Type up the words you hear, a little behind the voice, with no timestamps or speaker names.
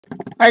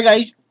Hi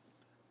guys,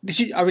 this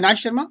is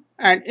Avinash Sharma,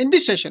 and in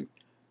this session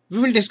we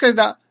will discuss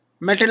the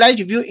materialized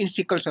view in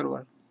SQL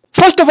Server.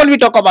 First of all, we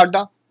talk about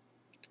the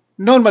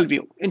normal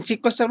view in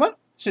SQL Server.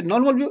 So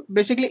normal view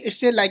basically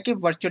it's a like a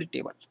virtual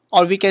table,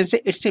 or we can say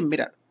it's a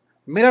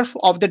mirror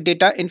of the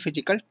data in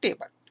physical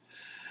table.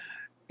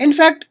 In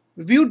fact,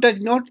 view does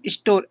not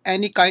store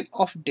any kind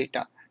of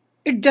data.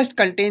 It just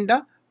contains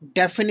the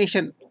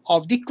definition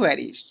of the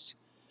queries.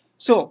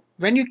 So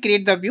when you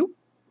create the view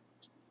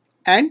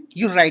and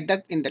you write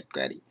that in that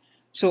query.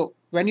 So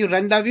when you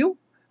run the view,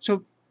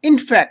 so in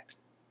fact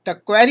the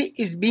query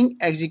is being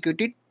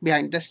executed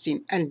behind the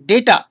scene and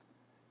data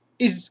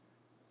is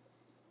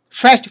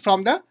fetched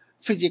from the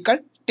physical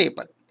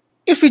table.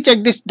 If we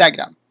check this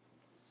diagram,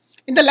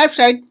 in the left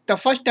side, the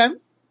first time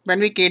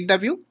when we create the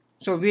view,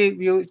 so we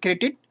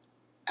create it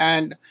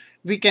and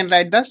we can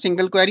write the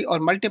single query or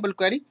multiple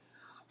query,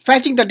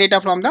 fetching the data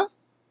from the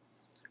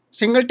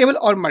single table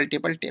or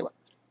multiple table.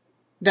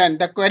 Then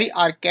the query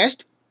are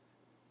cached,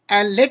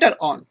 and later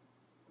on,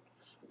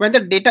 when the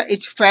data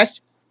is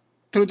fetched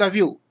through the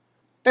view,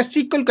 the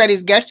SQL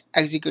queries gets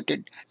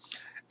executed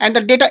and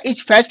the data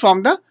is fetched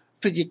from the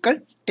physical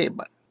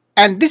table.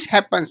 And this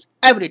happens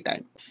every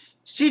time.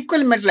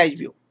 SQL Metlife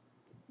view.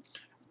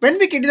 When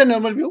we create the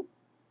normal view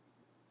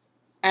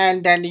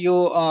and then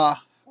you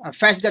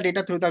fetch the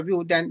data through the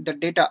view, then the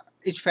data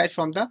is fetched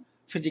from the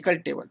physical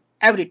table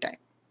every time.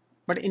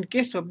 But in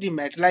case of the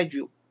Metlife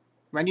view,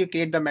 when you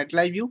create the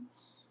Metlife view,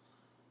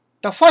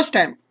 the first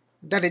time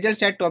the result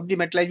set of the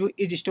Metlife view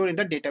is stored in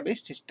the database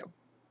system.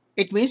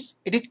 It means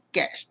it is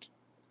cached.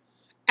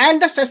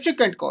 And the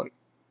subsequent call,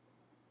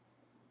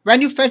 when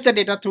you fetch the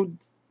data through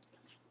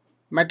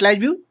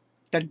Metlife view,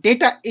 the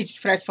data is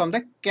fetched from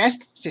the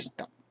cached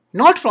system,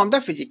 not from the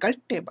physical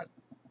table.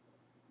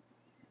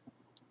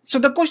 So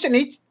the question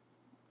is,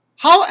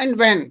 how and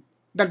when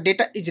the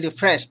data is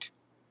refreshed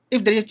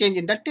if there is a change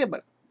in the table?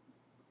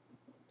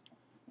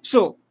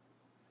 So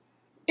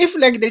if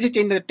like there is a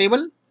change in the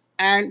table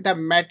and the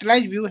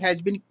materialized view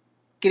has been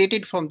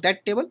created from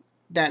that table,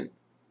 then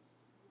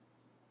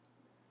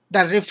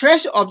the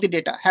refresh of the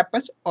data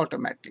happens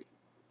automatically.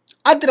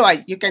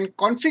 Otherwise, you can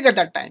configure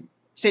the time,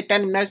 say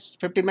 10 minutes,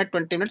 15 minutes,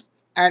 20 minutes,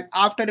 and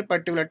after a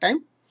particular time,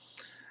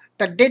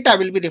 the data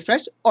will be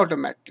refreshed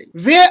automatically.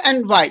 Where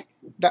and why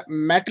the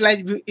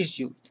materialized view is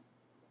used?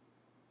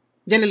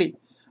 Generally,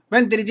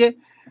 when there is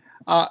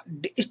a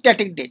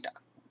static data,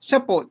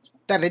 suppose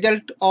the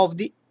result of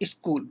the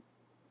school,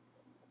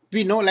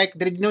 we know like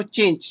there is no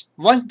change.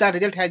 Once the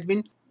result has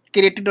been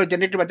created or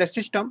generated by the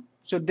system,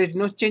 so there is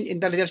no change in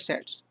the result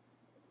sets,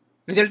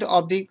 result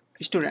of the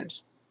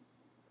students.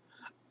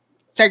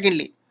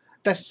 Secondly,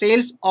 the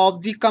sales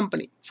of the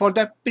company for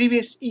the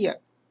previous year.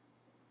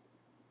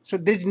 So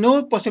there is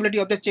no possibility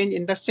of the change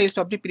in the sales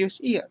of the previous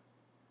year.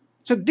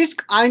 So this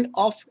kind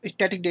of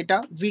static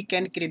data we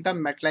can create the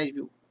materialized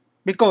view,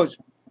 because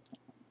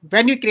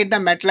when you create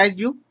the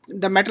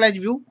materialized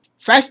view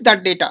fetch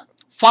that data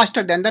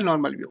faster than the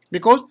normal view,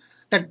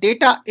 because the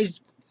data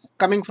is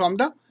coming from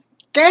the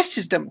cache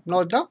system,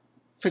 not the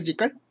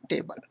physical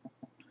table,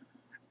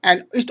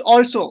 and it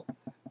also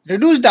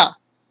reduce the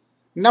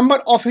number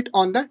of it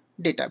on the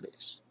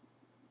database.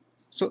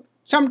 So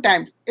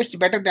sometimes it's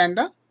better than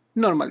the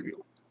normal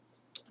view.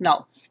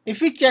 Now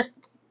if we check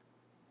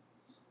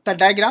the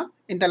diagram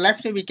in the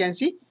left side, we can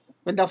see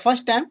when the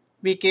first time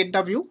we create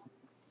the view,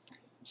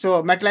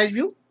 so materialized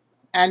view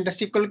and the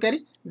SQL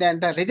query, then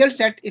the result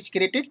set is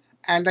created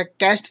and the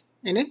cached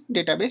in a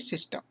database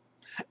system,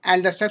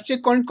 and the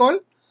subsequent call,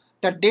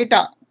 the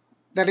data,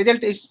 the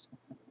result is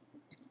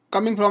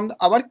coming from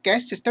our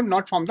cache system,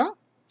 not from the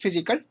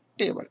physical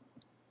table.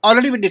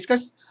 Already we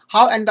discussed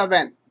how and the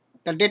when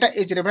the data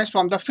is refreshed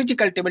from the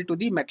physical table to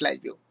the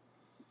materialized view.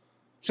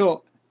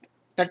 So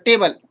the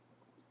table,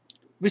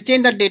 we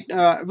change the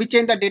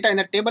data in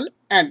the table,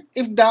 and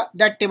if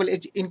that table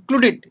is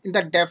included in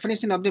the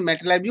definition of the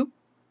materialized view,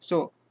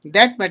 so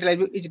that materialized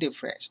view is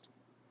refreshed.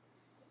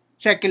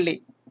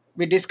 Secondly,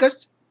 we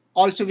discussed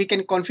also we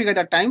can configure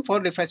the time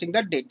for refreshing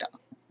the data.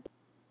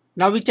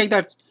 Now we check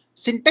the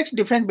syntax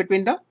difference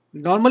between the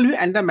normal view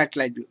and the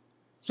materialized view.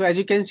 So as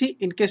you can see,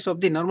 in case of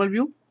the normal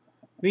view,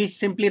 we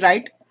simply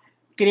write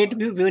create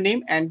view, view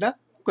name and the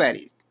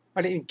query.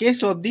 But in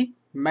case of the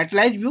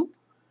materialized view,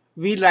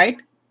 we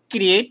write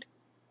create,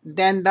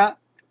 then the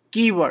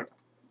keyword,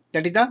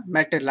 that is the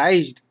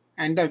materialized,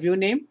 and the view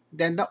name,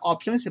 then the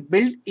options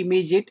build,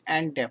 immediate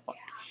and default.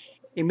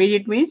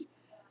 Immediate means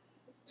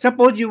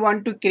suppose you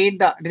want to create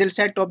the result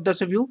set of the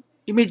view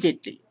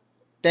immediately,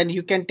 then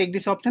you can take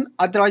this option.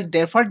 Otherwise,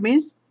 default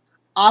means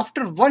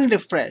after one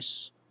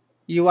refresh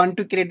you want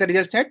to create the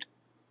result set,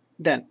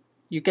 then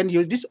you can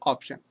use this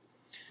option.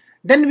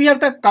 Then we have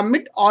the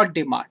commit or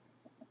demand.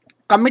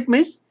 Commit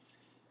means,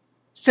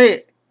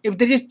 say if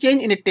there is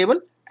change in a table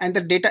and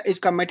the data is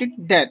committed,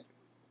 then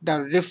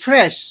the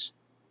refresh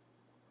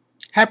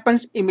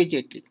happens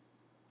immediately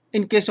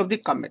in case of the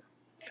commit.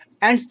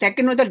 And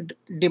second was the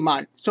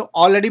demand. So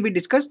already we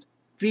discussed,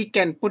 we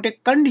can put a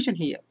condition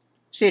here,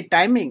 say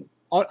timing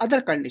or other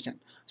condition.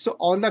 So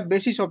on the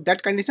basis of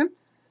that condition,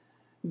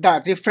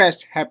 the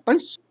refresh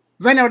happens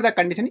whenever the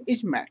condition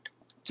is met.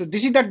 So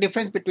this is the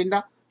difference between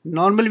the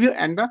normal view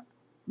and the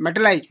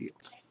materialized view.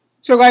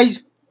 So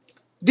guys,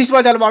 this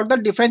was all about the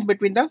difference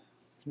between the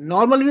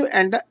normal view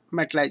and the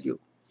materialized view.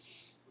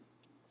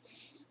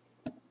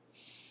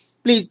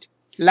 Please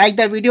like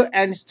the video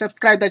and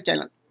subscribe the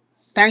channel.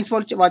 Thanks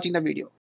for watching the video.